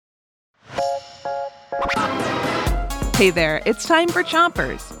Hey there, it's time for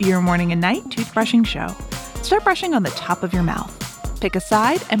Chompers, your morning and night toothbrushing show. Start brushing on the top of your mouth. Pick a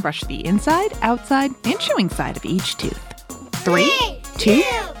side and brush the inside, outside, and chewing side of each tooth. 3, 2,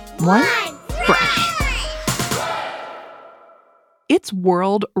 1, brush. It's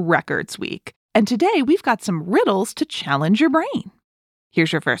World Records Week, and today we've got some riddles to challenge your brain.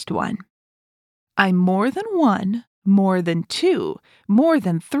 Here's your first one. I'm more than one, more than two, more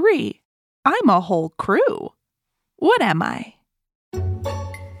than three. I'm a whole crew. What am I?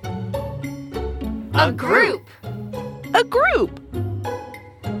 A group. A group!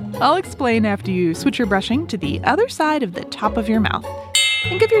 I'll explain after you switch your brushing to the other side of the top of your mouth.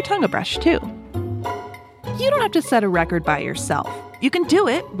 And give your tongue a brush, too. You don't have to set a record by yourself. You can do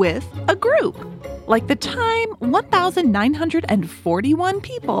it with a group. Like the time 1,941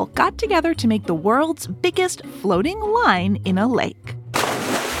 people got together to make the world's biggest floating line in a lake.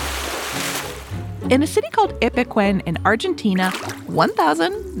 In a city called Ipequén in Argentina,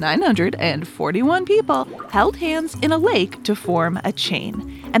 1,941 people held hands in a lake to form a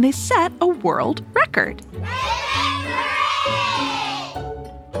chain, and they set a world record.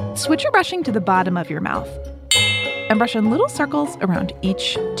 Switch your brushing to the bottom of your mouth and brush in little circles around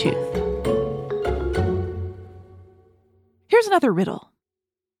each tooth. Here's another riddle.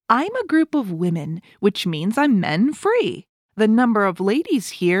 I'm a group of women, which means I'm men-free. The number of ladies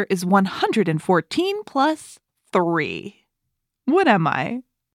here is 114 plus 3. What am I?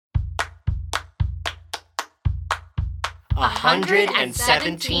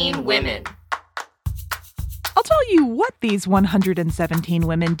 117 women. I'll tell you what these 117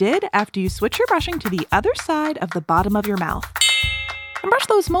 women did after you switch your brushing to the other side of the bottom of your mouth. And brush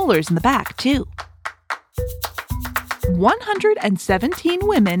those molars in the back, too. 117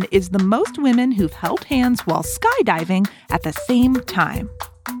 women is the most women who've held hands while skydiving at the same time.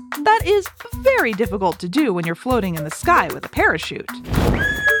 That is very difficult to do when you're floating in the sky with a parachute.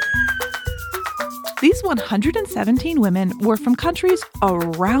 These 117 women were from countries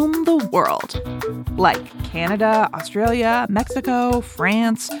around the world, like Canada, Australia, Mexico,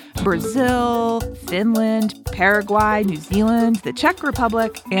 France, Brazil, Finland, Paraguay, New Zealand, the Czech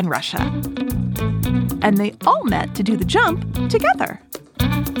Republic, and Russia. And they all met to do the jump together.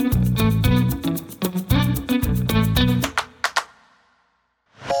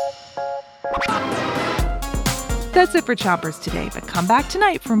 That's it for Chompers today, but come back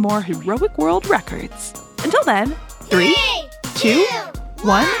tonight for more heroic world records. Until then, 3, 2,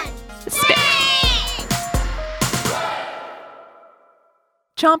 1, spit!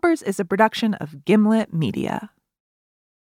 Chompers is a production of Gimlet Media.